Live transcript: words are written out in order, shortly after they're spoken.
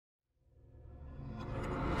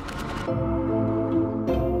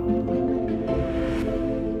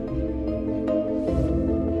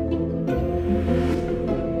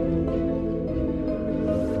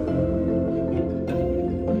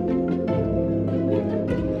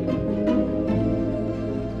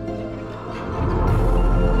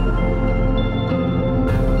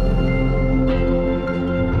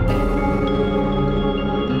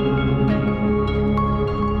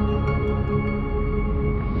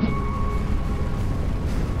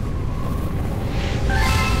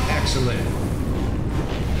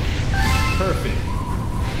Perfect.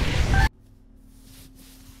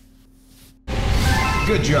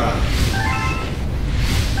 Good job.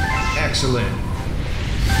 Excellent.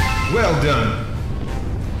 Well done.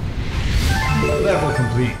 Level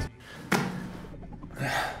complete.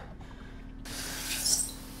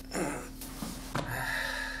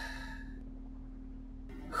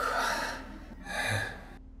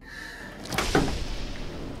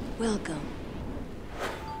 Welcome.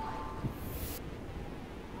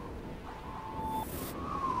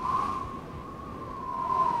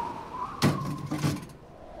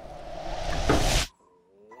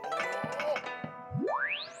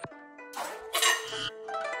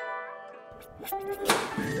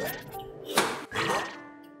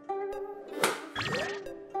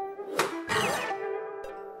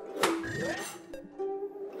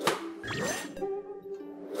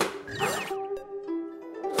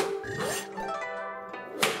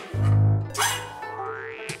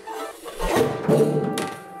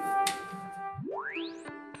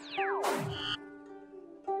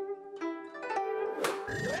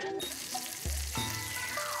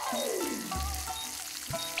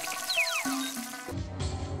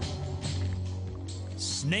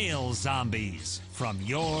 Snail zombies from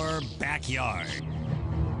your backyard.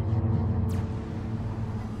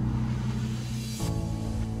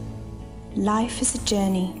 Life is a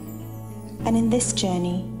journey, and in this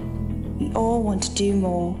journey, we all want to do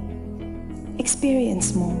more,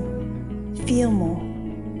 experience more, feel more,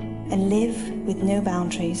 and live with no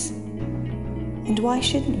boundaries. And why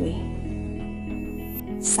shouldn't we?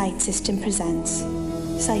 Sight System presents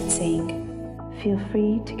Sightseeing. Feel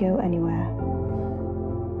free to go anywhere.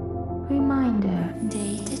 Reminder,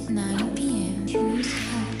 date at 9 p.m. Choose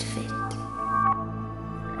outfit.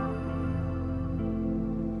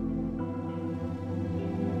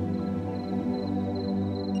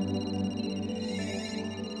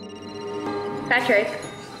 Patrick.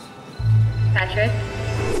 Patrick.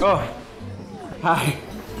 Oh, hi.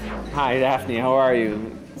 Hi, Daphne. How are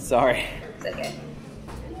you? Sorry. It's okay.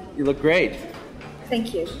 You look great.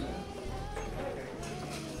 Thank you.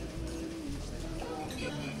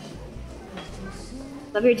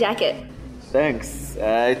 Love your jacket. Thanks.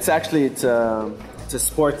 It's a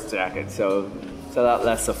sports jacket, so it's a lot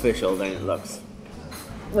less official than it looks.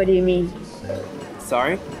 What do you mean?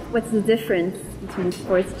 Sorry? What's the difference between a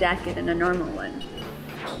sports jacket and a normal one?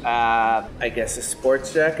 I guess a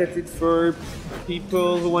sports jacket is for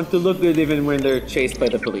people who want to look good even when they're chased by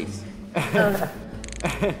the police. Oh.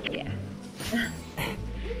 Yeah.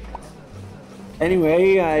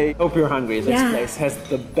 Anyway, I hope you're hungry. This Yeah. place has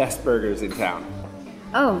the best burgers in town.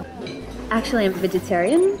 Oh, actually I'm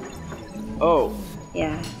vegetarian. Oh,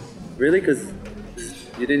 Yeah. really? Because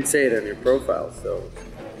you didn't say it on your profile, so...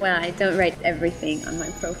 Well, I don't write everything on my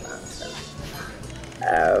profile, so.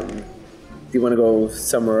 Do you want to go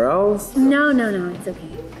somewhere else? No, it's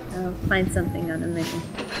okay. I'll find something on the menu.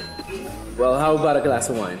 Well, how about a glass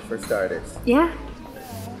of wine, for starters? Yeah.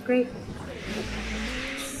 Great.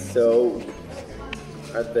 So,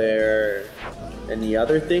 are there any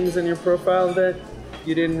other things on your profile that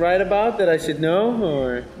you didn't write about that I should know,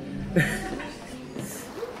 or...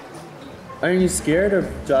 Aren't you scared of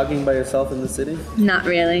jogging by yourself in the city? Not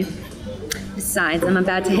really. Besides, I'm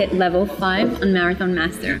about to hit level 5 on Marathon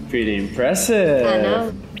Master. Pretty impressive. I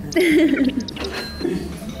know.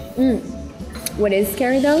 What is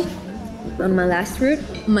scary though? On my last route,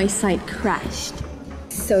 my site crashed.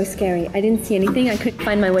 So scary. I didn't see anything. I couldn't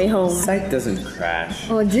find my way home. Site doesn't crash.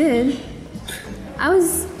 Oh, it did? I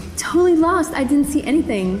was totally lost. I didn't see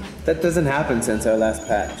anything. That doesn't happen since our last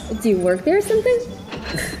patch. Do you work there or something?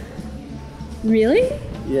 Really?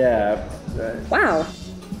 Yeah. Wow.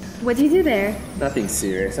 What do you do there? Nothing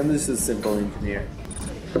serious. I'm just a simple engineer.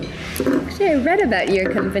 Actually, I read about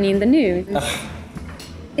your company in the news.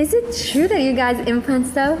 Is it true that you guys implant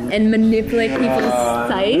stuff and manipulate people's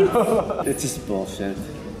sites? No. It's just bullshit.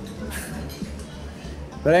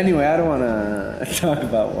 But anyway, I don't want to talk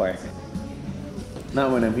about work.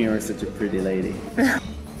 Not when I'm here with such a pretty lady.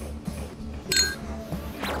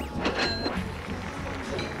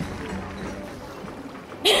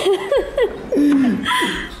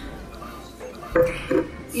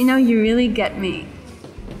 You know, you really get me.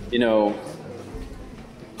 You know,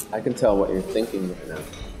 I can tell what you're thinking right now.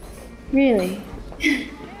 Really?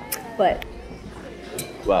 What?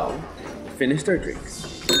 Well, we finished our drinks.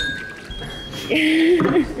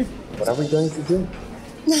 What are we going to do?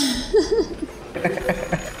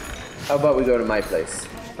 How about we go to my place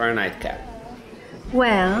for a nightcap?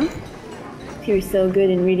 Well, if you're so good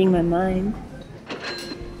in reading my mind,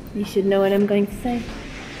 you should know what I'm going to say.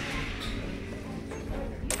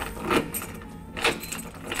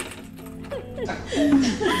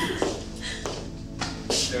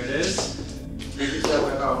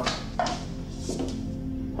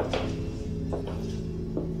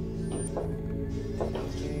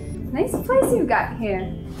 Nice place you got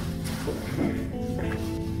here.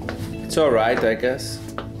 It's alright, I guess.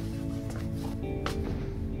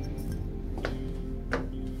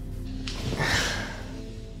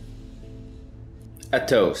 A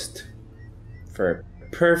toast for a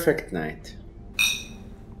perfect night.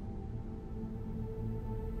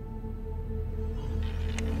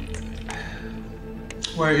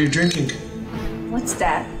 Why are you drinking? What's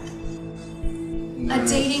that? A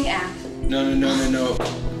dating app. No.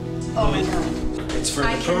 Oh no. It's for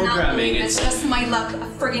I the cannot programming. believe it's just my luck. A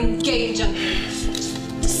friggin' gay junkie.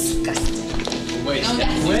 Disgusting. Wait, No,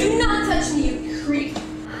 yes, wait. do not touch me, you creep.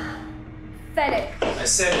 Pathetic. I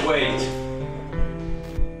said wait.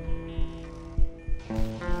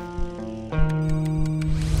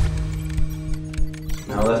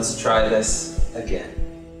 Now let's try this again.